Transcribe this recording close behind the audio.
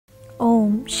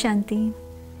ओम शांति।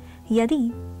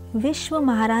 यदि विश्व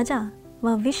महाराजा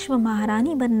व विश्व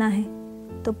महारानी बनना है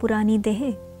तो पुरानी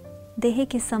देह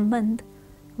के संबंध,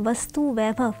 वस्तु,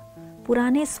 वैभव,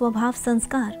 पुराने स्वभाव,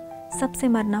 संस्कार सबसे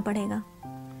मरना पड़ेगा।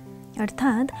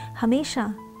 अर्थात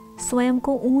हमेशा स्वयं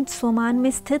को ऊंच स्वमान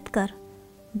में स्थित कर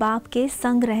बाप के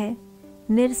संग रहे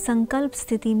निर्संकल्प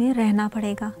स्थिति में रहना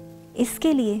पड़ेगा।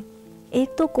 इसके लिए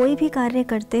एक तो कोई भी कार्य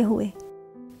करते हुए,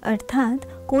 अर्थात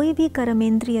कोई भी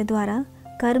कर्मेंद्रिय द्वारा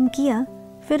कर्म किया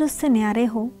फिर उससे न्यारे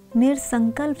हो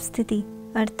निर्संकल्प स्थिति,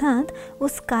 अर्थात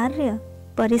उस कार्य,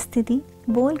 परिस्थिति,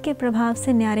 बोल के प्रभाव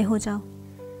से न्यारे हो जाओ।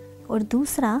 और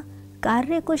दूसरा,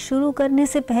 कार्य को शुरू करने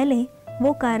से पहले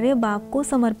वो कार्य बाप को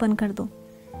समर्पण कर दो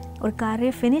और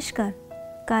कार्य फिनिश कर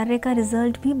कार्य का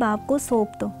रिजल्ट भी बाप को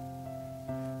सौंप दो।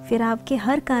 फिर आपके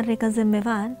हर कार्य का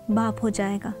जिम्मेवार बाप हो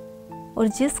जाएगा और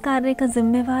जिस कार्य का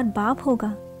जिम्मेवार बाप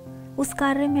होगा उस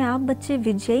कार्य में आप बच्चे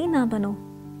विजयी ना बनो,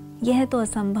 यह तो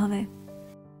असंभव है।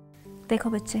 देखो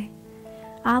बच्चे,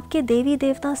 आपके देवी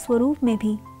देवता स्वरूप में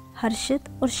भी हर्षित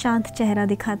और शांत चेहरा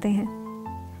दिखाते हैं।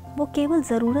 वो केवल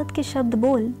ज़रूरत के शब्द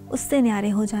बोल उससे न्यारे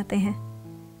हो जाते हैं,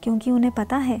 क्योंकि उन्हें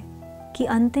पता है कि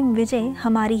अंतिम विजय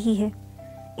हमारी ही है।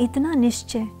 इतना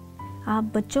निश्चय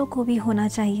आप बच्चों को भी होना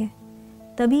चाहिए,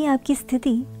 तभी आपकी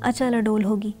स्थिति अचल अडोल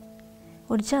होगी।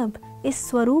 और जब इस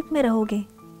स्वरूप में रहोगे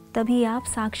तभी आप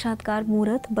साक्षात्कार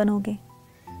मूर्त बनोगे।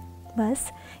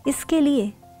 बस इसके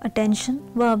लिए अटेंशन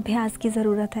व अभ्यास की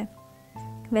ज़रूरत है।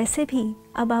 वैसे भी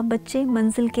अब आप बच्चे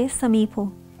मंजिल के समीप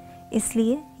हो,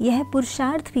 इसलिए यह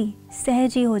पुरुषार्थ भी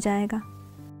सहज ही हो जाएगा।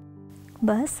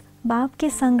 बस बाप के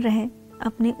संग रहे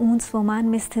अपने ऊंच स्वमान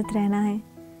में स्थित रहना है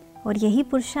और यही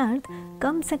पुरुषार्थ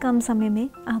कम से कम समय में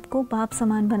आपको बाप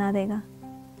समान बना देगा।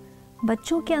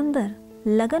 बच्चों के अंदर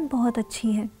लगन बहुत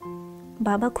अच्छी है,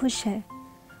 बाबा खुश है,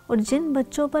 और जिन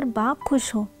बच्चों पर बाप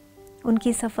खुश हो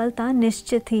उनकी सफलता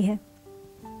निश्चित ही है।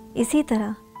 इसी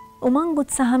तरह उमंग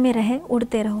उत्साह में रहे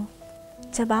उड़ते रहो।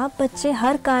 जब आप बच्चे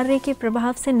हर कार्य के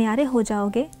प्रभाव से न्यारे हो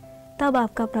जाओगे तब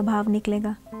आपका प्रभाव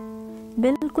निकलेगा।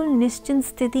 बिल्कुल निश्चिंत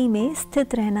स्थिति में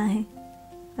स्थित रहना है।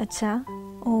 अच्छा,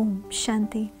 ओम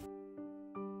शांति।